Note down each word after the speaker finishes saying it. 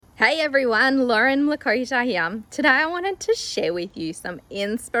Hey everyone, Lauren Lakota here. Today I wanted to share with you some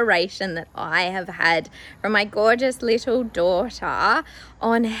inspiration that I have had from my gorgeous little daughter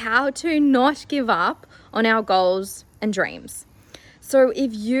on how to not give up on our goals and dreams. So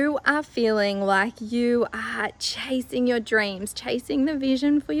if you are feeling like you are chasing your dreams, chasing the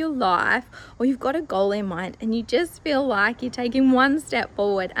vision for your life, or you've got a goal in mind and you just feel like you're taking one step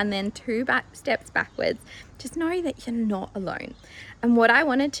forward and then two steps backwards, just know that you're not alone. And what I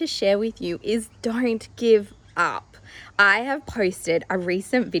wanted to share with you is don't give up. I have posted a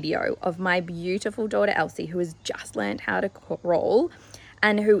recent video of my beautiful daughter Elsie, who has just learned how to crawl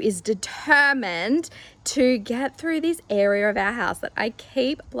and who is determined to get through this area of our house that I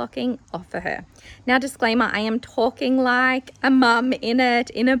keep blocking off for her. Now, disclaimer, I am talking like a mum in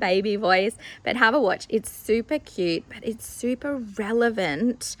a baby voice, but have a watch. It's super cute, but it's super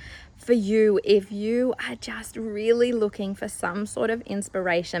relevant for you if you are just really looking for some sort of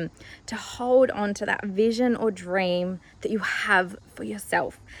inspiration to hold on to that vision or dream that you have for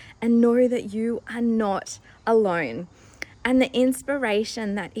yourself and know that you are not alone. And the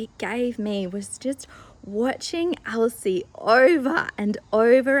inspiration that it gave me was just watching Elsie over and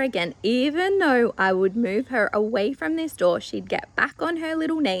over again. Even though I would move her away from this door, she'd get back on her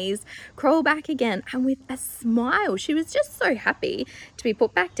little knees, crawl back again, and with a smile. She was just so happy to be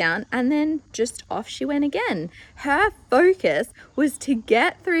put back down, and then just off she went again. Her focus was to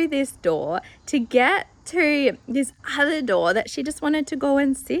get through this door, to get to this other door that she just wanted to go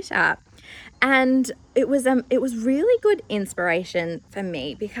and sit at. And it was really good inspiration for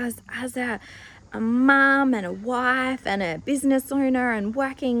me, because as a mum and a wife and a business owner and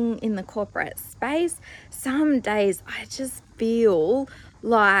working in the corporate space, some days I just feel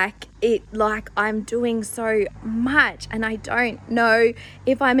like I'm doing so much and I don't know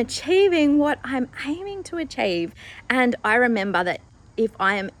if I'm achieving what I'm aiming to achieve. And I remember that if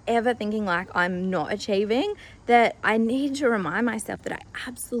I am ever thinking like I'm not achieving, that I need to remind myself that I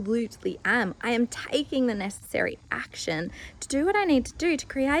absolutely am. I am taking the necessary action to do what I need to do to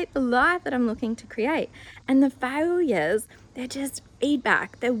create the life that I'm looking to create. And the failures, they're just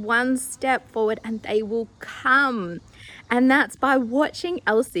feedback. They're one step forward and they will come. And that's by watching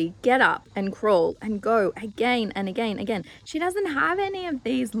Elsie get up and crawl and go again and again and again. She doesn't have any of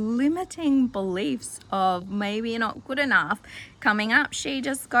these limiting beliefs of maybe you're not good enough coming up. She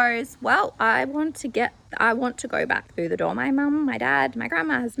just goes, well, I want to go back through the door. My mum, my dad, my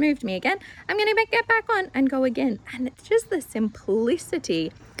grandma has moved me again. I'm going to get back on and go again. And it's just the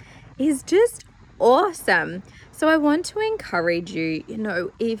simplicity is just awesome. So I want to encourage you,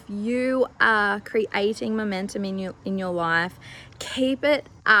 if you are creating momentum in your life, keep it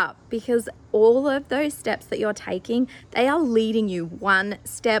up, because all of those steps that you're taking, they are leading you one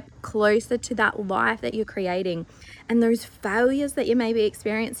step closer to that life that you're creating. And those failures that you may be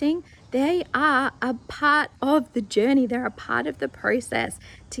experiencing, they are a part of the journey. They're a part of the process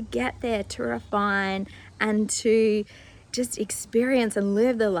to get there, to refine and to just experience and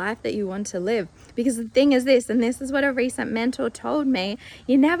live the life that you want to live. Because the thing is this, and this is what a recent mentor told me,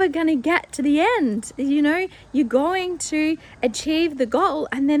 you're never going to get to the end. You're going to achieve the goal,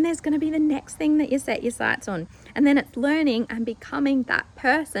 and then there's going to be the next thing that you set your sights on. And then it's learning and becoming that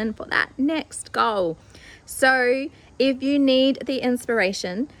person for that next goal. So if you need the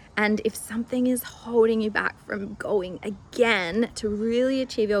inspiration, and if something is holding you back from going again to really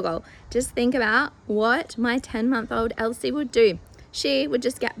achieve your goal, just think about what my 10-month-old Elsie would do. She would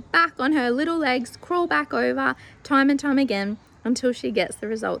just get back on her little legs, crawl back over time and time again until she gets the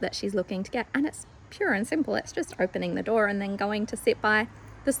result that she's looking to get. And it's pure and simple. It's just opening the door and then going to sit by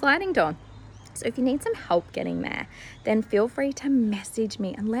the sliding door. So if you need some help getting there, then feel free to message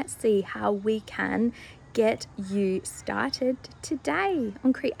me and let's see how we can get you started today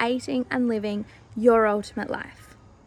on creating and living your ultimate life.